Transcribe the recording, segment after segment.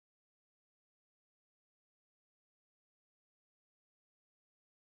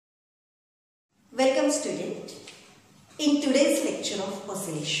Welcome student. In today's lecture of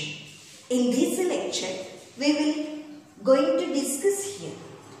oscillation, in this lecture we will going to discuss here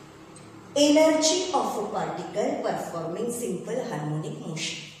energy of a particle performing simple harmonic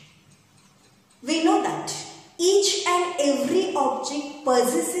motion. We know that each and every object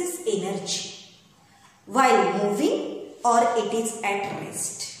possesses energy while moving or it is at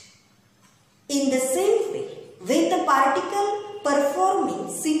rest. In the same way, when the particle performing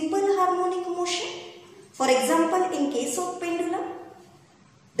simple harmonic motion, for example in case of pendulum,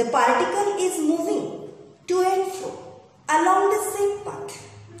 the particle is moving to and fro along the same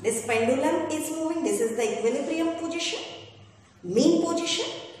path. This pendulum is moving, this is the equilibrium position, mean position.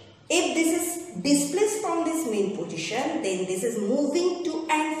 If this is displaced from this mean position, then this is moving to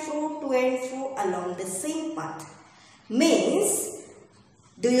and fro along the same path. Means,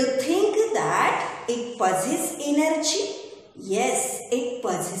 do you think that it possesses energy? Yes, it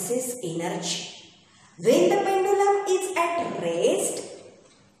possesses energy. When the pendulum is at rest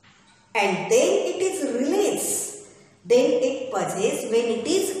and then it is released, then it possesses, when it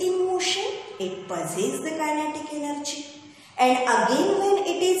is in motion, it possesses the kinetic energy. And again when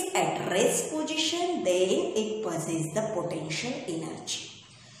it is at rest position, then it possesses the potential energy.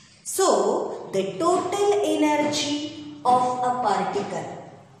 So, the total energy of a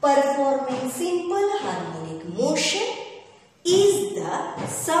particle performing simple harmonic motion is the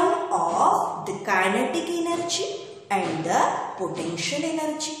sum of the kinetic energy and the potential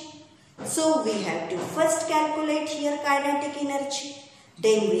energy. So, we have to first calculate here kinetic energy,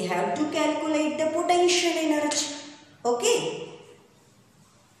 then we have to calculate the potential energy. Okay.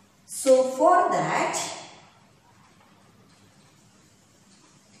 So, for that,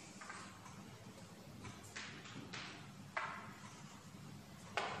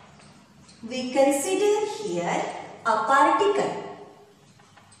 we consider here a particle.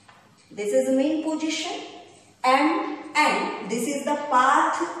 This is the main position and this is the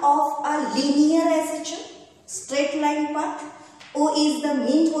path of a linear SHM, straight line path. O is the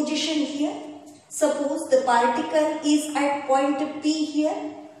mean position here. Suppose the particle is at point P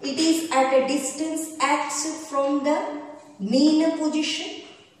here. It is at a distance x from the mean position.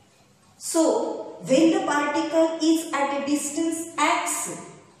 So, when the particle is at a distance x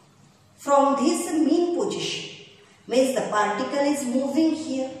from this mean position, means the particle is moving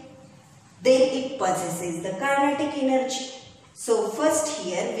here, then it possesses the kinetic energy. So, first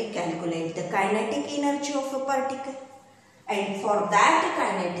here we calculate the kinetic energy of a particle. And for that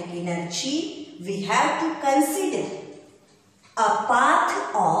kinetic energy, we have to consider a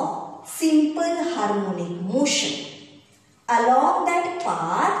path of simple harmonic motion. Along that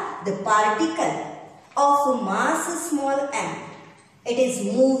path, the particle of mass small m, it is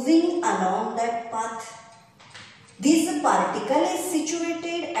moving along that path. This particle is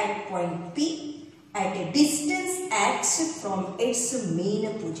situated at point P at a distance x from its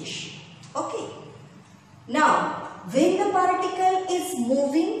mean position. Okay. Now, when the particle is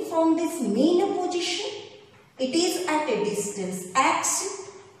moving from this mean position, it is at a distance x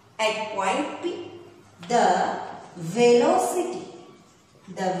at point P. The velocity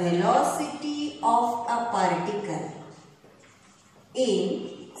of a particle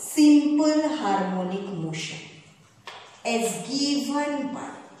in simple harmonic motion is given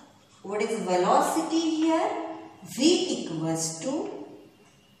by, what is velocity here? V equals to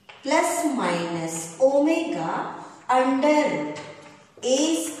plus minus omega under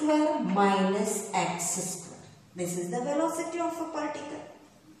a square minus x square. This is the velocity of a particle.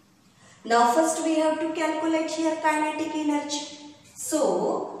 Now first we have to calculate here kinetic energy.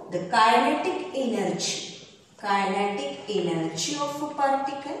 So the kinetic energy of a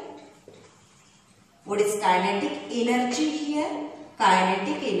particle. What is kinetic energy here?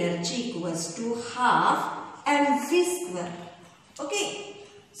 Kinetic energy equals to half mv square. Okay.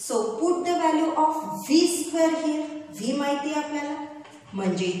 So put the value of v square here. V माहिती आपल्याला,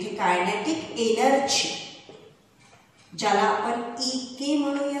 म्हणजे इथे kinetic energy ज्याला आपण EK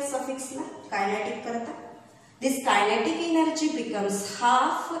म्हणूया सफिक्सला kinetic करता. This kinetic energy becomes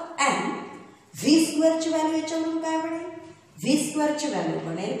half m. v square ची value याच्यावरून काय बनेल? v स्क्वेअर ची व्हॅल्यू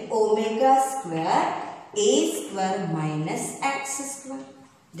बनेल omega square a square minus x square.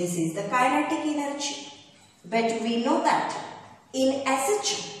 This is the kinetic energy. But we know that in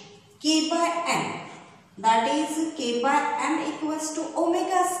SHM, K by M, that is K by M equals to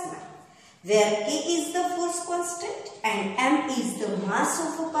omega square, where K is the force constant and M is the mass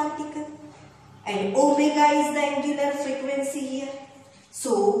of a particle and omega is the angular frequency here.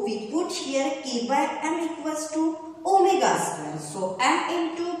 So, we put here K by M equals to omega square. So, M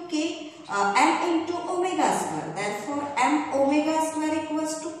into omega square. Therefore, M omega square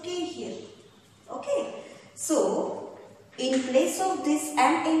equals to K here.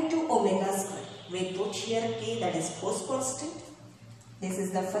 m into omega square. We put here k, that is force constant. This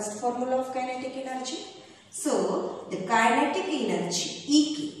is the first formula of kinetic energy. So the kinetic energy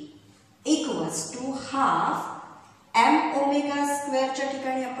EK equals to half m omega square च्या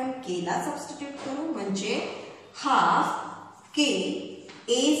ठिकाणी आपण k ला substitute करू, म्हणजे half k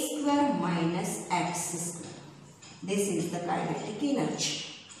a square minus x square. This is the kinetic energy.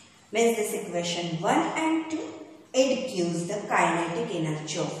 Means this equation 1 and 2, it gives the kinetic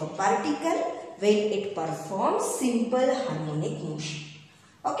energy of a particle when it performs simple harmonic motion.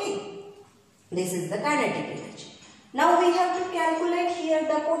 Okay, this is the kinetic energy. Now we have to calculate here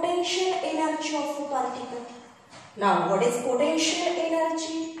the potential energy of a particle. Now what is potential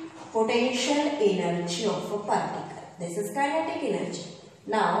energy? Potential energy of a particle. This is kinetic energy.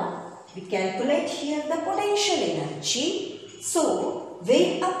 Now we calculate here the potential energy. So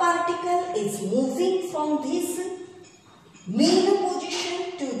when a particle is moving from this mean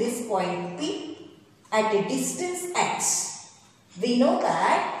position to this point P at a distance x, we know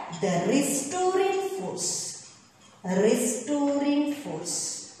that the restoring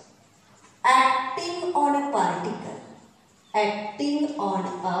force acting on a particle at this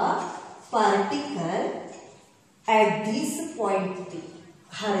point P.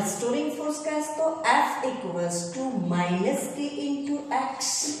 हा restoring force काय असतो? F equals to minus k into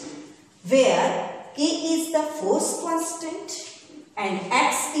x, where k is the force constant and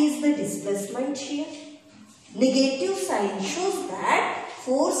x is the displacement here. Negative sign shows that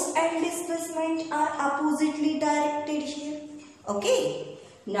force and displacement are oppositely directed here. Okay.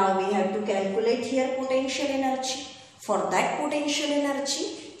 Now we have to calculate here potential energy. For that potential energy,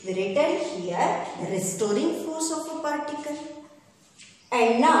 we written here restoring force of a particle.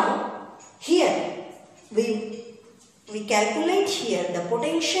 And now here we calculate here the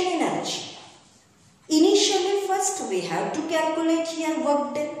potential energy. Initially first we have to calculate here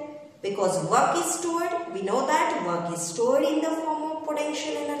work done, because work is stored. We know that work is stored in the form of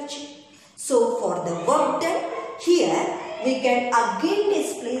potential energy. So for the work done, here we can again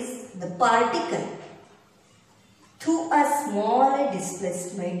displace the particle through a small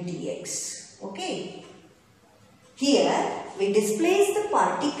displacement dx. Okay. Here we displace the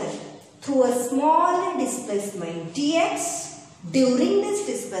particle through a small displacement dx. During this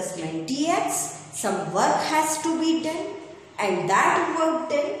displacement dx, some work has to be done, and that work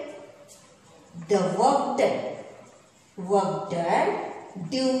done, the work done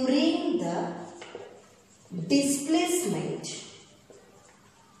during the displacement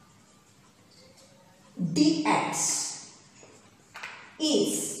dx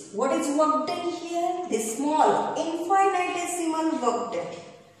is, what is work done here? This small infinitesimal work done.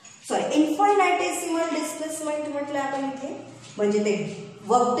 Sorry, infinitesimal displacement म्हटलं आपण इथे, म्हणजे ते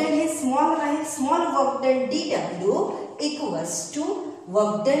work done hey small Raheel. Small work done dw equals to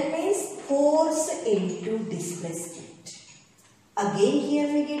work done means force into displacement. Again here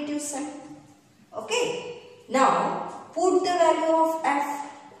negative sign. Okay. Now put the value of f.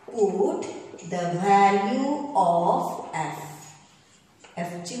 Put the value of f.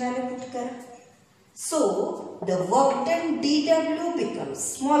 F ची value put कर. So the work done dw becomes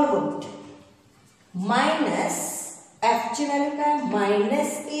small work done minus f ची value काय?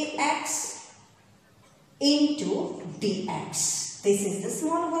 Minus ax into dx. This is the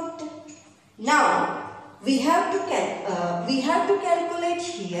small work done. Now we have to calculate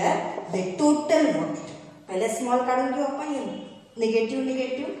here the total work done. पहले small काढून घेऊ आपण, negative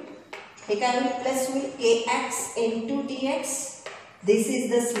हे काय होईल? Plus होईल ax into dx. This is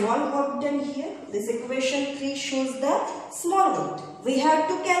the small work done here. This equation 3 shows the small work done. We have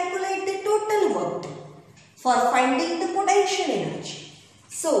to calculate the total work done for finding the potential energy.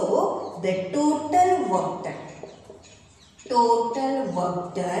 So the total work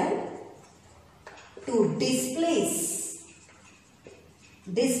done to displace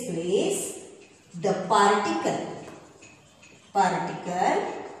the particle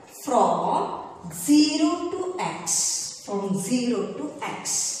from 0 to x. From 0 to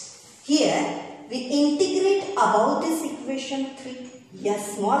x. Here we integrate above this equation 3. या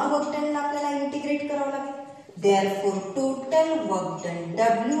small work done ला आपल्याला integrate करावं लागेल. Therefore total work done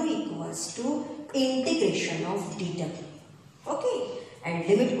W equals to integration of dw. Okay. And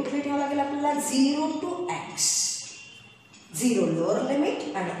limit कुठली ठेवावं लागेल आपल्याला? 0 to x. 0 lower limit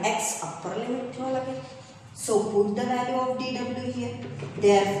and x upper limit ठेवावं लागेल. So put the value of dw here.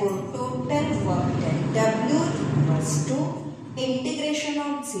 Therefore total work done W equals to integration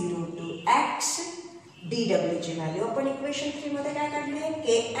of 0 to x dw ची value आपण equation 3 मध्ये काय काढली आहे?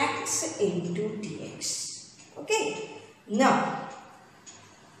 kx into dx. Okay. Now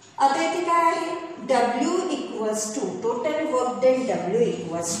आता इथे काय आहे, W equals to total work done, W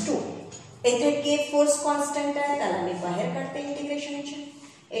equals to इथे के फोर्स कॉन्स्टंट आहे, त्याला मी बाहेर काढते इंटिग्रेशनच्या.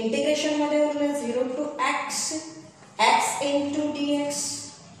 इंटिग्रेशन मध्ये उरलं 0 to x into dx.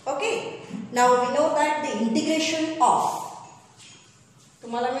 Okay, now we know that the integration of,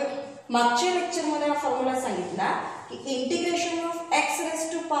 तुम्हाला मी मागच्या लेक्चर मध्ये हा फॉर्म्युला सांगितला की integration of x raise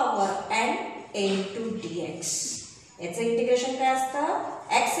to power n into dx. याचं इंटिग्रेशन काय असतं,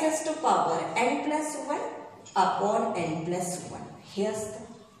 x raise to power n+1 upon n+1 हे असतं.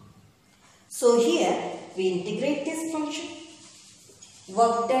 So here we integrate this function.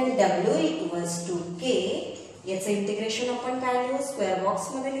 Work done W equals to K. याचं integration आपण काय लिहू, स्क्वेअर बॉक्स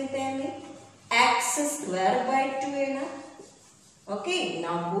मध्ये लिहिते मी, x² येणार. Okay,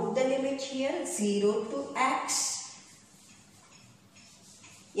 now put the limit here 0 to x.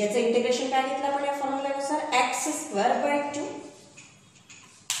 याचं integration काय घेतलं आपण या फॉर्म्युल्यानुसार, x²/2.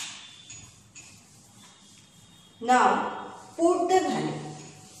 Now put the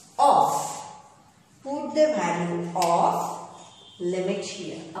value of limit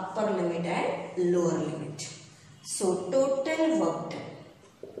here, upper limit and lower limit. So total work done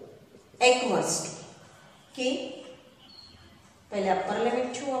equals to K, पहले upper limit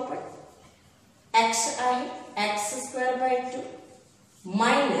ठेवू आपण, x आहे x²/2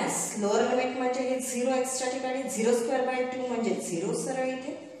 minus lower limit म्हणजे हे 0x च्या ठिकाणी 0²/2 म्हणजे 0 सरळ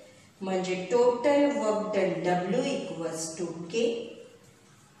इथे, म्हणजे total work done W equals to K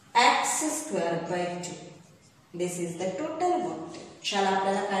x²/2. This is the total work done. चला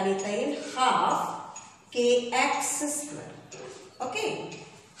आपल्याला काय लिहिता येईल, half kx². Okay,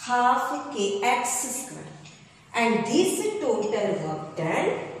 half kx². And this total work done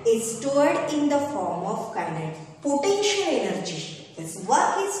is stored in the form of kinetic potential energy. This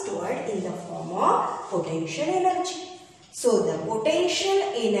work is stored in the form of potential energy. So the potential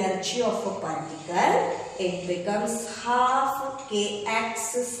energy of a particle, it becomes half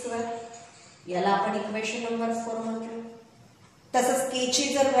kx². याला आपण equation number 4 म्हणतो. तसंच k ची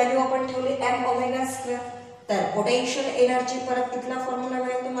जर value आपण ठेवली m⍵², तर potential energy परत कुठला फॉर्म्युला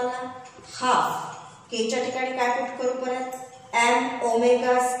मिळेल तुम्हाला, हाफ k च्या ठिकाणी काय पुट करू परत,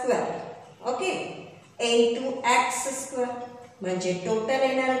 m⍵². ओके, into x², म्हणजे total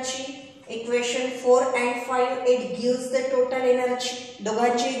energy. Equation 4 and 5 it gives the total energy.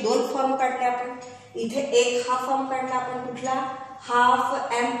 दोघांचे दोन फॉर्म काढले आपण, इथे एक हा फॉर्म काढला आपण कुठला, हाफ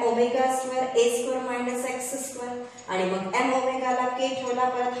m⍵² a² - x², आणि मग m⍵ ला k ठेवला,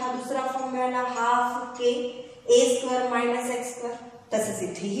 परत हा दुसरा फॉर्म मिळाला हाफ k a² - x². तसेच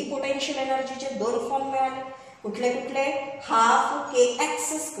इथेही पोटेन्शियल एनर्जीचे दोन फॉर्म मिळाले, कुठले कुठले, हाफ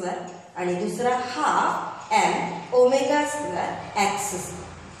kx² आणि दुसरा half m⍵² x².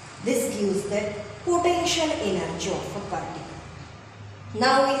 This gives the potential energy of a particle.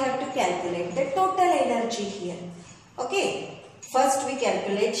 Now we have to calculate the total energy here. Okay, first we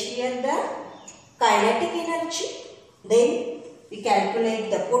calculate here the kinetic energy, then we calculate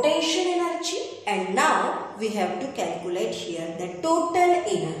the potential energy, and now we have to calculate here the total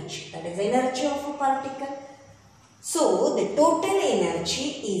energy, that is energy of a particle. So the total energy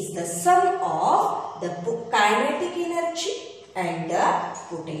is the sum of the kinetic energy and the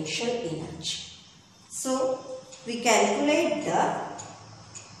potential energy. So we calculate the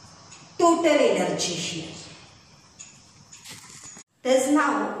total energy here. Thus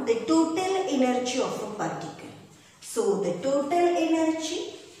now the total energy of a particle. So the total energy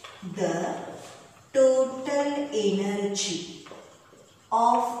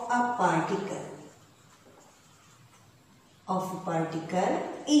of a particle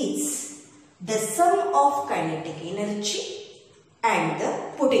is the sum of kinetic energy and the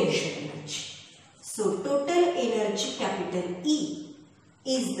potential energy. So total energy capital E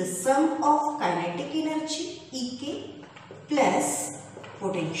is the sum of kinetic energy EK plus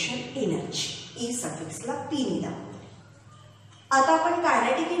potential energy. E suffix La P ने दाखवले. आता आपण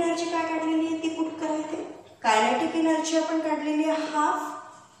kinetic energy काय काढलेली आहे ती put करायचे. Kinetic energy आपण काढलेली आहे half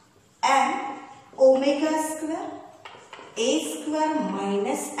m⍵² a²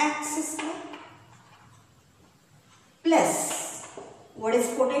 - x² plus what is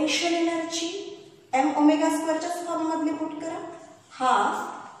potential energy, m⍵² च्या फॉर्म मध्ये पुट करा, half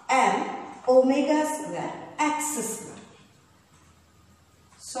m⍵² x².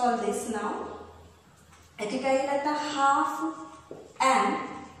 Solve this now. इथे काय येईल आता, half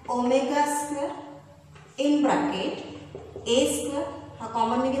m⍵² in bracket a², हा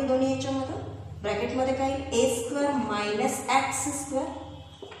कॉमन निघेल दोन्ही याच्यामध्ये, ब्रॅकेट मध्ये काय येईल a² - x²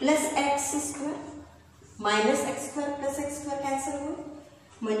 plus x² minus x² plus x² cancel होईल,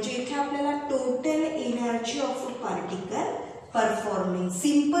 म्हणजे इथे आपल्याला total energy of a particle performing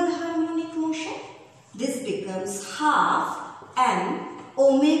simple harmonic motion. This becomes half m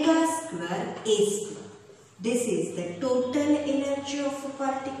omega square a square. This is the total energy of a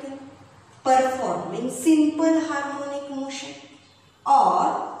particle performing simple harmonic motion,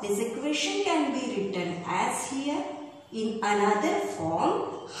 or this equation can be written as here in another form,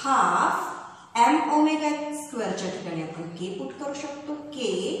 half m omega square च्या ठिकाणी आपण k put करू शकतो, k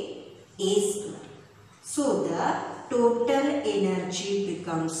a square. So the total energy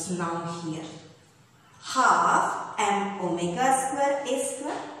becomes now here half m omega square a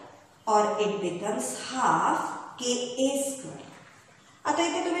square, or it becomes half k a square. आता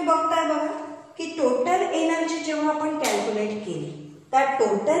इथे तुम्ही बघताय बघा की टोटल एनर्जी जेव्हा आपण कॅल्क्युलेट केली, त्या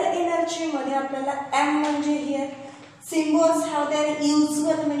टोटल एनर्जी मध्ये आपल्याला m म्हणजे here symbols have there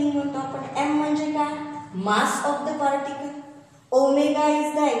usual meaning म्हणतो आपण. m म्हणजे काय? Mass of the particle. Omega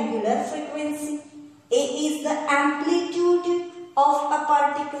is the angular frequency. a is the amplitude of a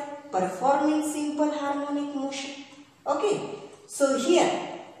particle performing simple harmonic motion. Okay, so here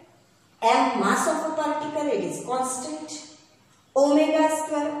m mass of a particle, it is constant. Omega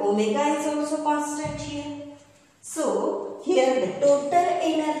square, omega is also constant here. So here the total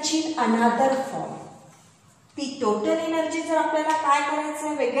energy in another form. ती total energy जर आपल्याला काय करायचं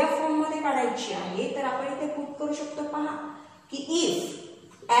आहे, वेगळ्या form मध्ये काढायची आहे, तर आपण इथे पुट करू शकतो. पहा की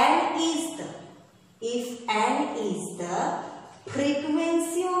if n is the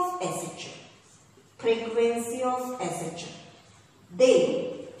frequency of SHM, then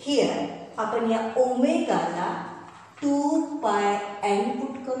here आपण या ओमेगाला 2 pi n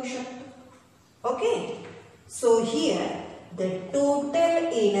पुट करू शकतो. Okay, so here the total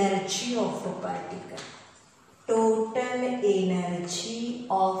energy of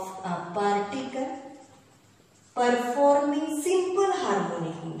a particle, performing simple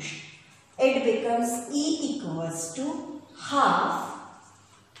harmonic motion, it becomes E equals to half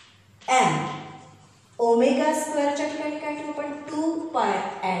m omega square च्या ठिकाणी काय ठेवू आपण 2 pi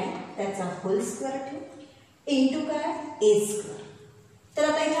n त्याचा होल स्क्वेअर ठेवू इनटू काय a स्क्वेअर. तर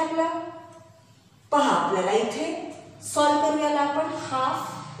आता इथे आपला पहा, आपल्याला इथे सॉल्व करूयाला आपण half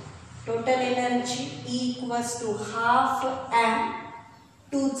total energy E equals to half m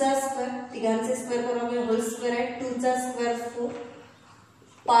 2 चा स्क्वेअर, तिघांचे स्क्वेअर करूया, होल स्क्वेअर आहे, 2 चा square 4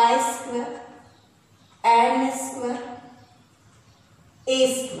 pi square n square a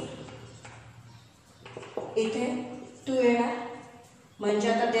square. इथे 2 येणार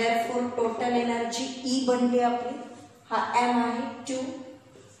म्हणजे आता देअरफॉर टोटल एनर्जी E बनली आपली. हा m आहे 2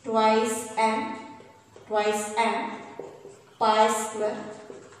 twice m pi square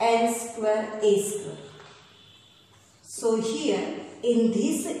n square a square. So here in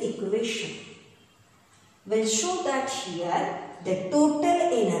this equation will show that here the total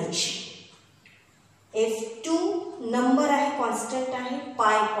energy, if 2 number आहे constant आहे,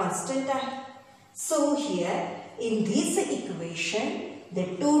 pi constant आहे, so here in this equation the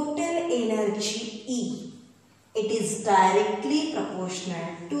total energy E, it is directly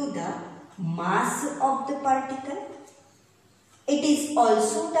proportional to the mass of the particle. It is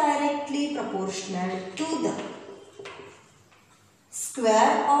also directly proportional to the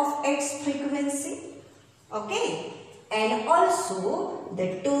square of its frequency. Okay, and also the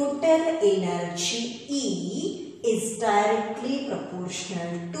total energy E is directly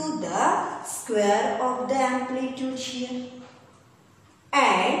proportional to the square of the amplitude here.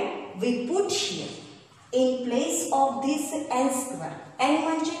 And we put here in place of this n square. N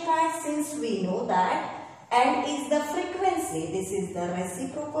म्हणजे काय? Since we know that n is the frequency, this is the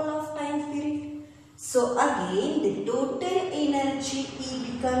reciprocal of time period. So again the total energy E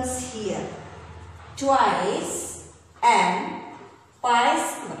becomes here twice m pi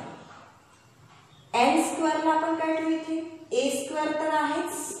square. n square ला आपण काय ठेवू इथे? a square तर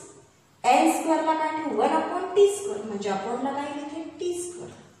आहेच, n square ला काय ठेवू? 1/t square म्हणजे आपण ला काय इथे t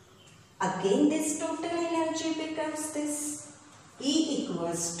square. Again this total energy becomes this E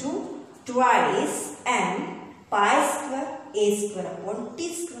equals to twice m pi square a square upon t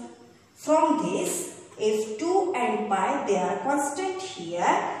square. From this, if 2 and pi they are constant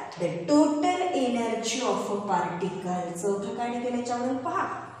here, the total energy of a particle, चौथं काय निघेल याच्यावरून पहा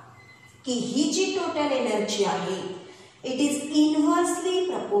की ही जी total energy आहे, it is inversely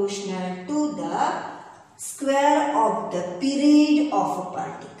proportional to the square of the period of a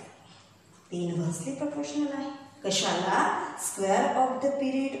particle. Inversely proportional आहे कशाला? Square of the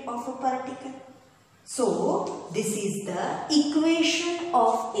period of a particle. So this is the equation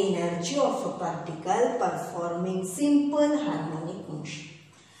of energy of a particle performing simple harmonic motion.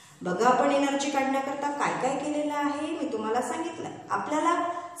 बघा आपण energy काढण्याकरता काय काय केलेलं आहे मी तुम्हाला सांगितलं. आपल्याला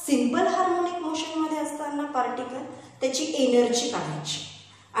सिंपल हार्मोनिक मोशन मध्ये असताना पार्टिकल त्याची एनर्जी काढायची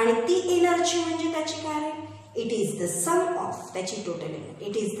आणि ती एनर्जी म्हणजे त्याची काय आहे, it is the some of त्याची total energy,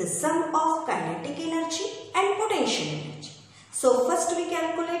 it is the some of kinetic energy and potential energy. So first we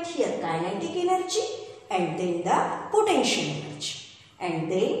calculate here kinetic energy and then the potential energy, and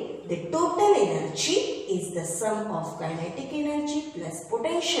then the total energy is the sum of kinetic energy plus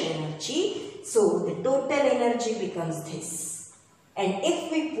potential energy. So the total energy becomes this, and if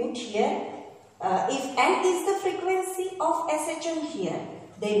we put here if n is the frequency of SHM here,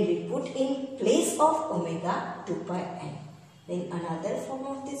 then we put in place of omega 2 pi n, then another form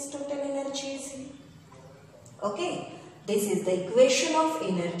of this total energy is here. Okay, this is the equation of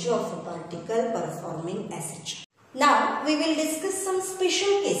energy of a particle performing SHM. Now we will discuss some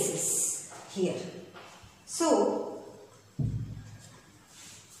special cases here. So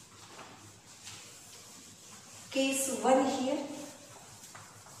case 1 here.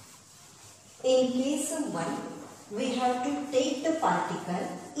 In case 1 we have to take the particle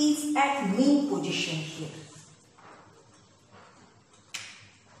is at mean position here.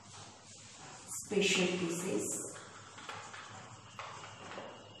 Special cases.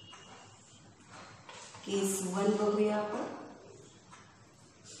 Case 1 बघूया आपण.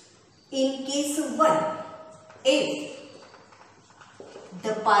 In case 1, if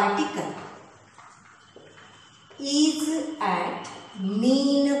the particle is at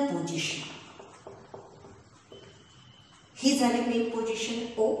mean position, ही झाली mean position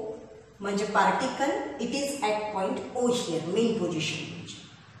O, म्हणजे particle it is at point O here, mean position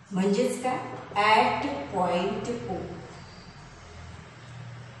म्हणजेच काय, at point O.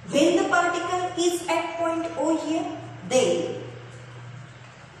 When the particle is at point O here, then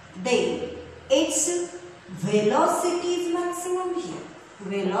its velocity is maximum here.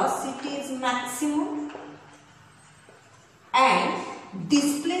 Velocity is maximum and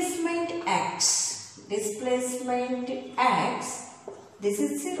displacement x. Displacement x, this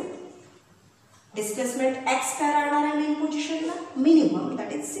is 0. Displacement x काय राहणार आहे mean position La? Minimum,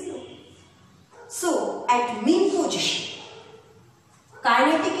 that is 0. So at mean position,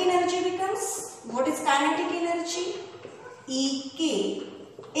 kinetic energy becomes, what is kinetic energy? Ek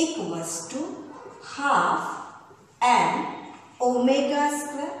equals to half m omega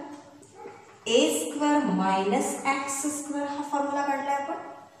square a square minus x square. हा formula काढलाय आपण.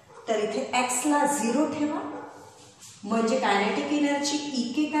 तर इथे x ला 0 ठेवा म्हणजे kinetic energy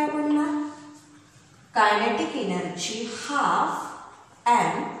Ek काय बनणार, kinetic energy half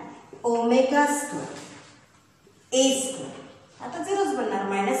m omega square a square. आता 0च बनणार,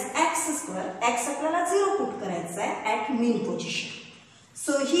 मायनस एक्स स्क्वेअर. एक्स आपल्याला 0 पुट करायचा आहे at mean position.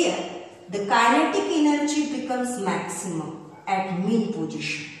 So here the kinetic energy becomes maximum at mean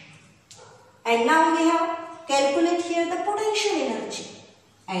position. And now we have calculate here the potential energy.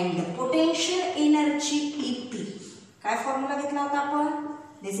 And the potential energy EP, काय formula घेतला होता आपण,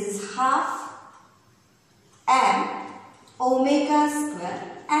 this is half m omega square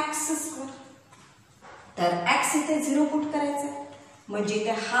x square. तर x इथे 0 put करायचा म्हणजे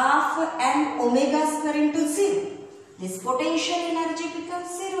इथे half m omega square into 0. This potential energy becomes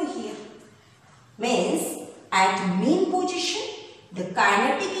 0 here. Means at mean position the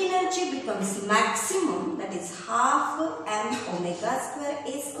kinetic energy becomes maximum, that is half m omega square a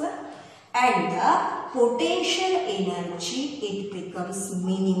square, and the potential energy it becomes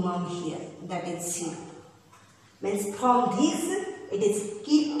minimum here, that is 0. Means from this it is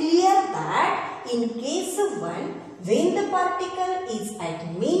clear that in case 1, when the particle is at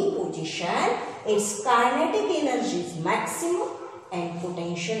mean position, its kinetic energy is maximum and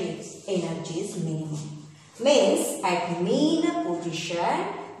potential energy is minimum. Means at mean position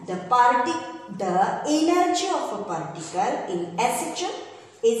the energy of a particle in SHM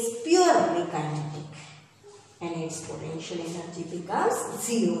is purely kinetic and its potential energy becomes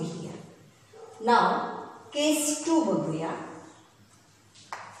 0 here. Now case 2 बघूया.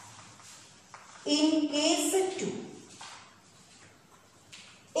 In case 2,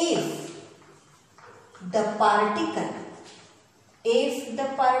 if the particle is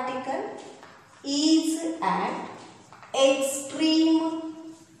at extreme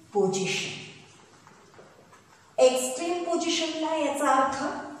position. Extreme पोझिशनला याचा अर्थ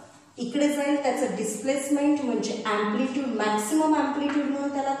इकडे जाईल, त्याचं displacement म्हणजे amplitude, maximum amplitude म्हणून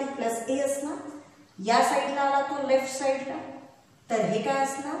त्याला ते प्लस ए असणार. या साइडला आला तो लेफ्ट साइडला, तर हे काय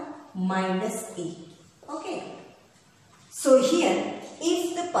असणार, minus A. Okay, so here if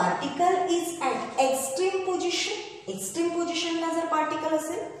the particle is at extreme पोझिशनला जर पार्टिकल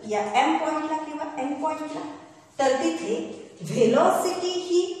असेल या एम पॉइंटला किंवा एन पॉइंटला, तर तिथे व्हेलॉसिटी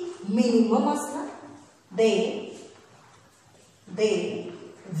ही मिनिमम असणार. दे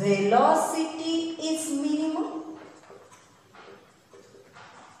velocity is minimum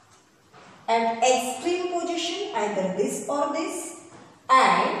at extreme position, either this or this,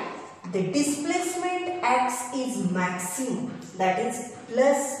 and the displacement x is maximum, that is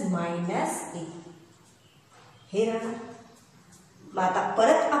plus minus a. हे राहणार. मग आता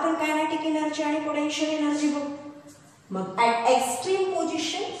परत आपण कायनेटिक एनर्जी आणि पोटेन्शियल एनर्जी बघू. मग at extreme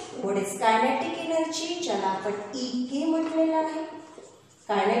position what is kinetic energy, ज्याला आपण EK म्हटलेलं आहे.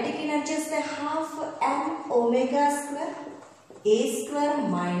 कायनेटिक एनर्जी असते half m omega square a square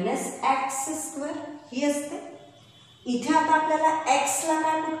minus x square ही असते. इथे आता आपल्याला x ला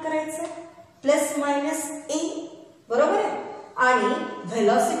काय पुट करायचं, प्लस मायनस a, बरोबर आहे. आणि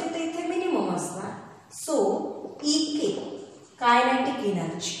व्हेलॉसिटी तर इथे मिनिमम असणार. सो EK kinetic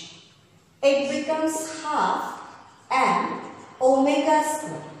energy it becomes half m omega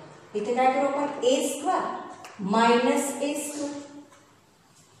square. इथे काय करू आपण, a square minus a square.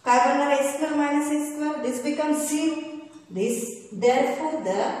 काय बनणार, a square minus a square, this becomes 0. This therefore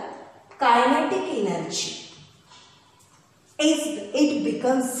the kinetic energy it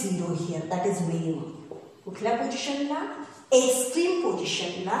becomes 0 here, that is minimum. कुठल्या पोझिशनला, extreme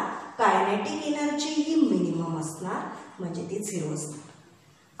पोझिशनला kinetic energy ही minimum असणार, म्हणजे ती 0 असणार.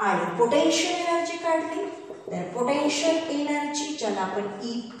 आणि पोटेन्शियल एनर्जी काढली तर पोटेन्शियल एनर्जी ज्याला आपण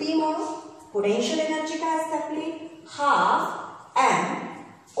EP म्हणू, पोटेन्शियल एनर्जी काय असते आपली, half m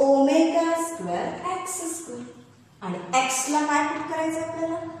omega square x square. आणि x ला काय पुट करायचं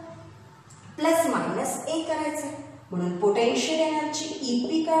आपल्याला, प्लस मायनस a करायचं. म्हणून पोटेन्शियल एनर्जी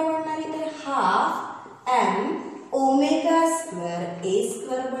EP काय बनणार इथे, half m omega square a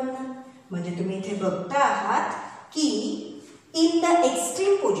square बनणार. म्हणजे तुम्ही इथे बघता आहात की in the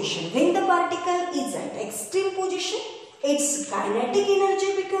extreme position, when the particle is at extreme position, it's kinetic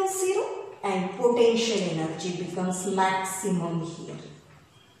energy becomes 0 and potential energy becomes maximum here.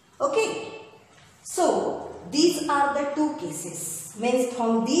 Okay, so these are the two cases. Means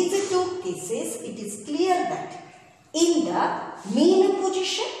from these two cases it is clear that in the mean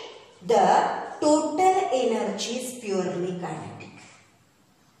position the total energy is purely kinetic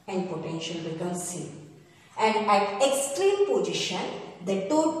and potential becomes 0. And at extreme position the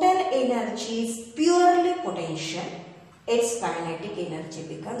total energy is purely potential, its kinetic energy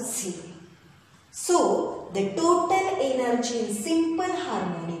becomes 0. So the total energy in simple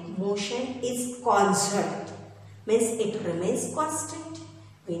harmonic motion is constant, means it remains constant.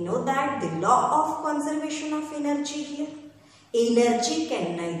 We know that the law of conservation of energy here, energy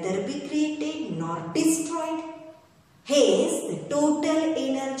can neither be created nor destroyed, hence the total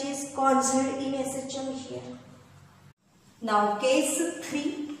energy is constant in SHM here. Now case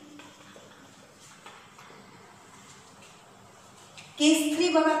 3. Case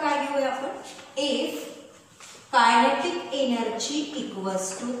 3 बघा काय घेऊया आपण, if kinetic energy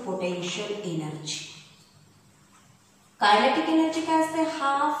equals to potential energy. Kinetic energy काय असते,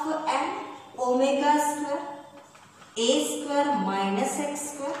 half m omega square a square minus x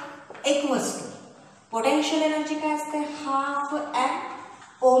square equals to potential energy काय असते, half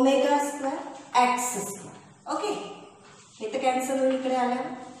m omega square x square. Okay, इथे cancel होईल, इकडे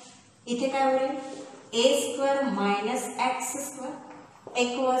आल्यावर इथे काय होईल, a square minus x square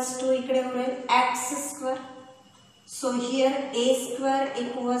equals to इकडे होईल x square. So here a square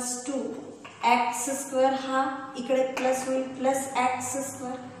equals to x square, हा इकडे प्लस होईल प्लस x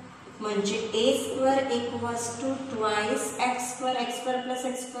स्क्वेअर, म्हणजे a square equals to twice x square, x square plus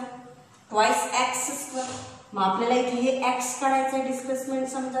x square twice x square. मग आपल्याला इथे हे x काढायचं आहे डिस्प्लेसमेंट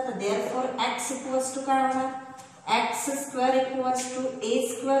समजा, तर देअरफॉर x इक्वल्स टू काय होणार, x square equals to a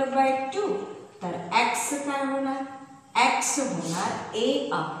square by 2. तर x काय होणार, x होणार a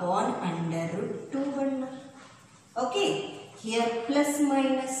अपॉन अंडर रूट 2 बनणार. Okay, here plus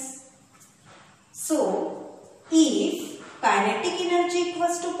minus. So if kinetic energy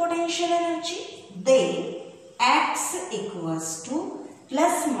equals to potential energy, then x equals two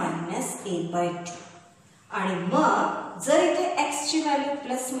plus minus a bye 2. आणि मग जर इथे x ची value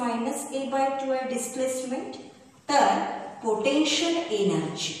plus minus a bye 2 आहे displacement, तर potential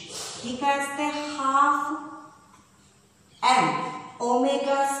energy ही काय असते, half m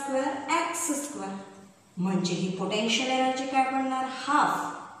omega square x square. म्हणजे ही potential energy काय बनणार,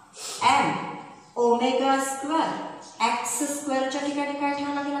 half m omega square x स्क्वेअरच्या ठिकाणी काय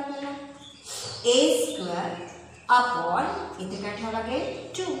ठेवावं लागेल आपल्याला, a स्क्वेअर अपॉन इथे काय ठेवावं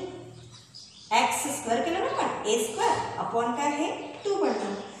लागेल 2. x स्क्वेअर केलं ना आपण, a स्क्वेअर अपॉन काय हे 2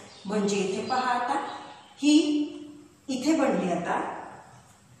 बनणार. म्हणजे इथे पहा आता ही इथे बनली आता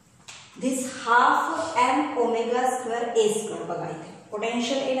this half m omega square a square. बघा इथे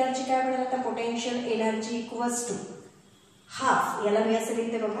पोटेन्शियल एनर्जी काय बनेल आता, potential energy equals to half, याला मी असं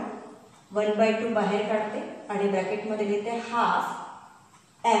लिहिते बघा, 1/2 बाहेर काढते आणि ब्रॅकेटमध्ये लिहिते half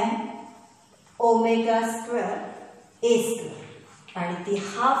m omega square a square, आणि ती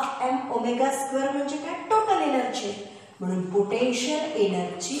हाफ m ओमेगा स्क्वेअर म्हणजे काय, टोटल एनर्जी. म्हणून पोटेन्शियल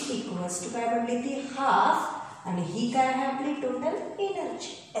एनर्जी इक्वल्स टू काय बनली ती हाफ, आणि ही काय आहे आपली टोटल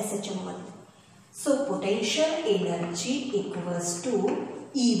एनर्जी SHM मध्ये. So potential energy equals to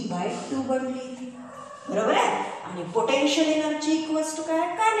E/2 बनली, बरोबर आहे. आणि पोटेन्शियल एनर्जी इक्वल्स टू काय,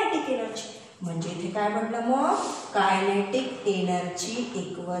 कायनेटिक एनर्जी. म्हणजे इथे काय म्हटलं मग, kinetic energy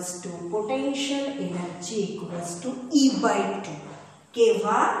equals to potential energy equals to E/2.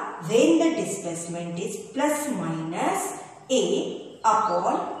 केव्हा, when the displacement is plus minus a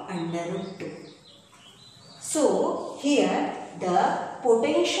upon √2. So here the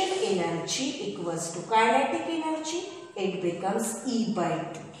potential energy equals to kinetic energy, it becomes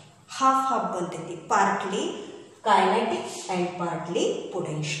E/2. Half बनते ती, partly kinetic and partly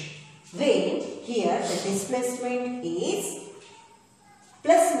potential. When here the displacement is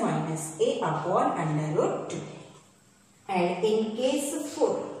plus minus a upon √2. And in case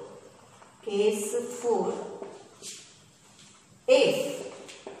 4, if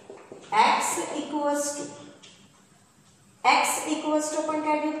x equals to आपण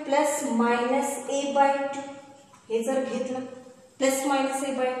काय घेऊ, plus minus a/2. हे जर घेतलं plus minus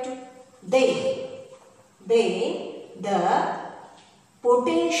a/2, then the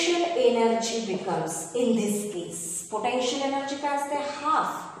potential energy becomes, in this case potential energy काय असते, half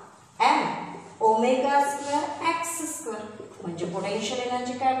m omega square x square. म्हणजे potential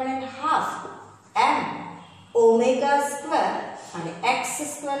energy काय बनेल, हाफ m ओमेगा स्क्वेअर, आणि x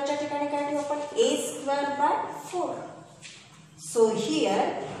स्क्वेअरच्या ठिकाणी काय ठेवू आपण, a स्क्वेअर/4. So here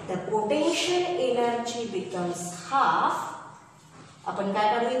the potential energy becomes half. आपण काय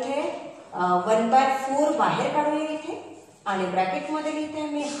काढू इथे, 1/4 बाहेर काढूया इथे, आणि ब्रॅकेट मध्ये लिहिते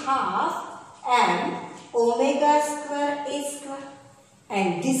मी half m omega square a square, and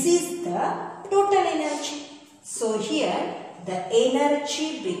this is the total energy. So here the energy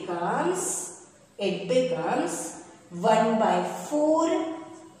becomes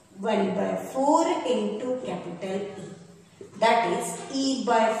 1/4 into capital E. That is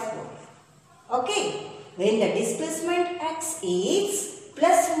E/4. Okay. When the displacement x is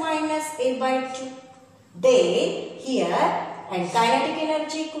plus minus a/2, then here and kinetic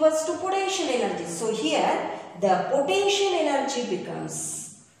energy equals to potential energy. So here the potential energy becomes,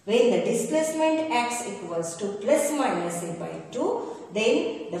 when the displacement x equals to plus minus a/2, then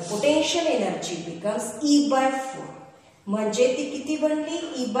the potential energy becomes E/4. म्हणजे ती किती बनली,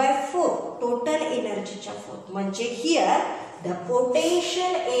 E/4, total एनर्जीच्या 4. म्हणजे here the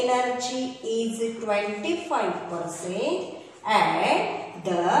potential energy is 25% and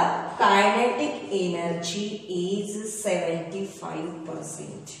the kinetic energy is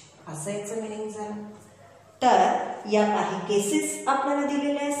 75%. असं याचं meaning झालं. तर या काही केसेस आपल्याला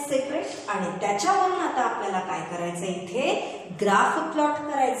दिलेल्या आहेत सेपरेट, आणि त्याच्यावरून आता आपल्याला काय करायचं, इथे ग्राफ प्लॉट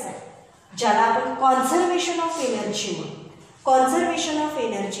करायचा आहे, ज्याला आपण कॉन्झर्वेशन ऑफ एनर्जी म्हणू. Conservation of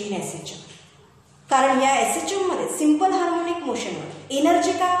energy in SHM. कारण या SHM मध्ये सिंपल हार्मोनिक मोशन मध्ये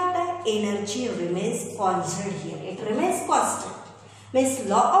एनर्जी काय होत आहे, energy remains constant here, it remains constant. Means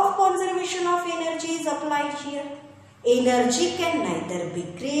law of conservation of energy is applied here. Energy can neither be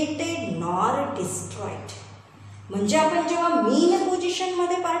created nor destroyed. म्हणजे आपण जेव्हा मीन पोझिशन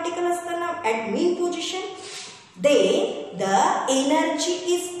मध्ये पार्टिकल असताना, at mean position, the energy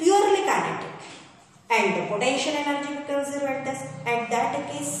is purely kinetic and the potential energy becomes zero at that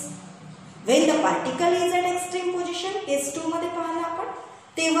case. When the particle is at extreme position, case 2 मध्ये पाहिलं आपण,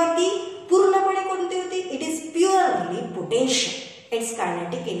 तेव्हा ती पूर्णपणे कोणती होती, it is purely potential. Its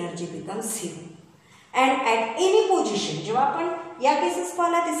kinetic energy becomes zero. And at any position, जेव्हा आपण या केसेस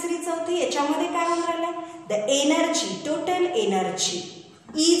पाहिला, तिसरी चौथी, याच्यामध्ये काय होऊन राहिलं, the energy, total energy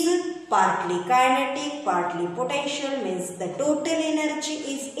is partly kinetic, partly potential, means the total energy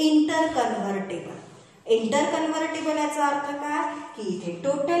is interconvertible. इंटरकन्व्हर्टेबल याचा अर्थ काय, की इथे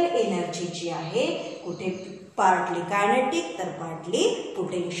टोटल एनर्जी जी आहे, कुठे पार्टली कायनेटिक तर पार्टली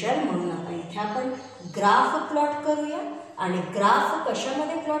पोटेन्शियल. म्हणून आता इथे आपण ग्राफ प्लॉट करूया. आणि ग्राफ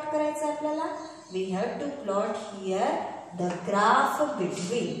कशामध्ये प्लॉट करायचं आपल्याला, we have to plot here the graph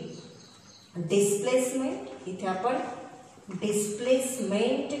between displacement. इथे आपण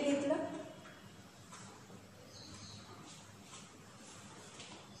डिस्प्लेसमेंट घेतलं,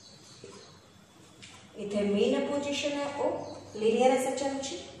 इथे मेन पोझिशन आहे O, लिनियर SHM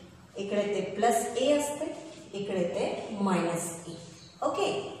ची. इकडे ते प्लस a असते, इकडे ते मायनस a. ओके.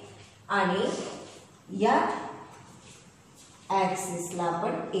 आणि या ऍक्सिसला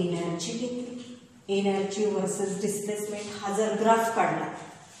आपण एनर्जी घेतली. एनर्जी वर्सेस डिस्प्लेसमेंट हा जर ग्राफ काढला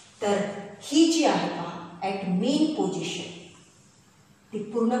तर ही जी आहे पहा ॲट मेन पोझिशन ती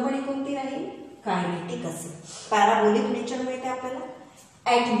पूर्णपणे कोणती राहील, कायनेटिक असेल. पॅराबोलिक नेचर मिळते आपल्याला.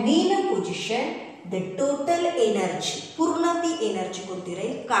 At main position the total energy, पूर्ण ती एनर्जी कोणती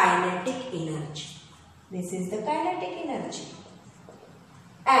राहील, kinetic energy. This is the kinetic energy.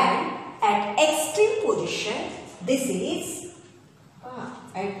 And at extreme position this is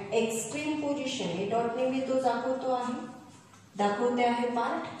at extreme position, हे डॉटने मी तो दाखवते आहे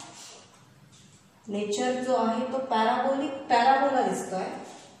पार्ट. नेचर जो आहे तो पॅराबोला दिसतोय,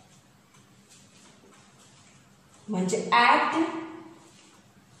 म्हणजे at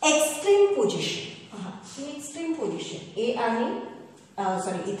extreme position, he extreme position ए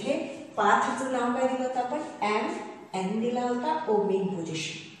आणि इथे पाथचं नाव काय दिलं होतं आपण, एन दिला होता, ओ मेन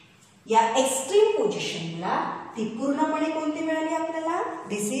पोझिशन. या एक्स्ट्रीम पोझिशनला ती पूर्णपणे कोणती मिळाली आपल्याला,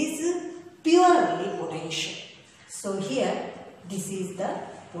 this is purely potential. So here this is the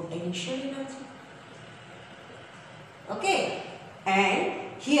potential energy. Okay, and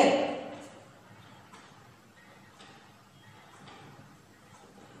here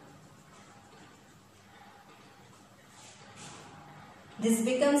this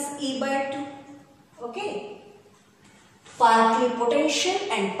becomes E by 2. Okay, partly potential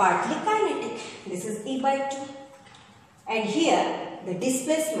and partly kinetic. This is E by 2. And here the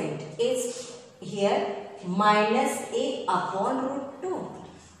displacement is here minus A upon root 2.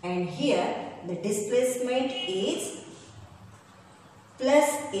 And here the displacement is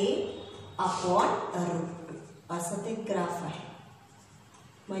plus A upon root 2. असं ते graph आहे.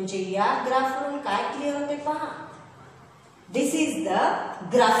 म्हणजे या ग्राफवरून काय clear होते पहा. This is the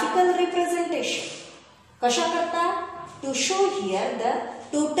graphical representation. कशा करता? To show here the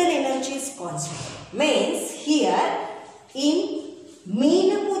total energy is constant. Means here in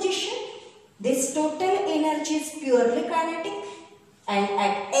mean position this total energy is purely kinetic, and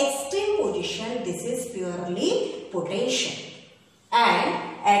at extreme position this is purely potential. And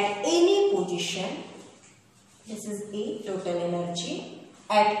at any position, this is A total energy.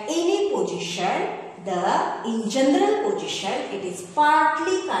 At any position, in general position, it is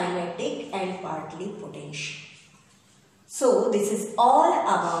partly kinetic and partly potential. So this is all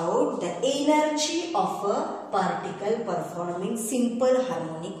about the energy of a particle performing simple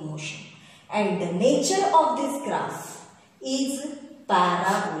harmonic motion. And the nature of this graph is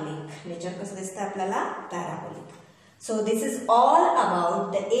parabolic. Nature कसं दिसतं आपल्याला, parabolic. So this is all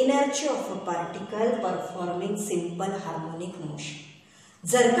about the energy of a particle performing simple harmonic motion.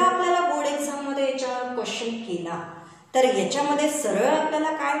 जर का आपल्याला board exam मध्ये याच्यावर question केला तर याच्यामध्ये सरळ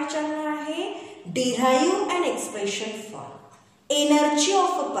आपल्याला काय विचारणार आहे, derive on expression for energy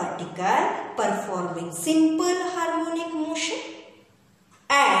of a particle performing simple harmonic motion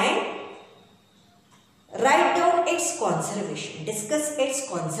and write down it's conservation, discuss it's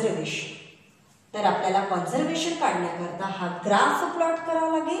conservation. तर आपल्याला कॉन्झर्वेशन काढण्याकरता हा ग्राफ प्लॉट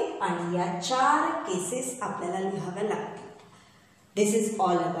करावा लागेल आणि या 4 केसेस आपल्याला लिहाव्या लागतील. This is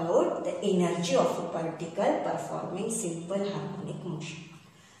all about the energy of a particle performing simple harmonic motion.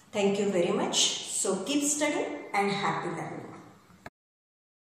 Thank you very much. So keep studying and happy learning.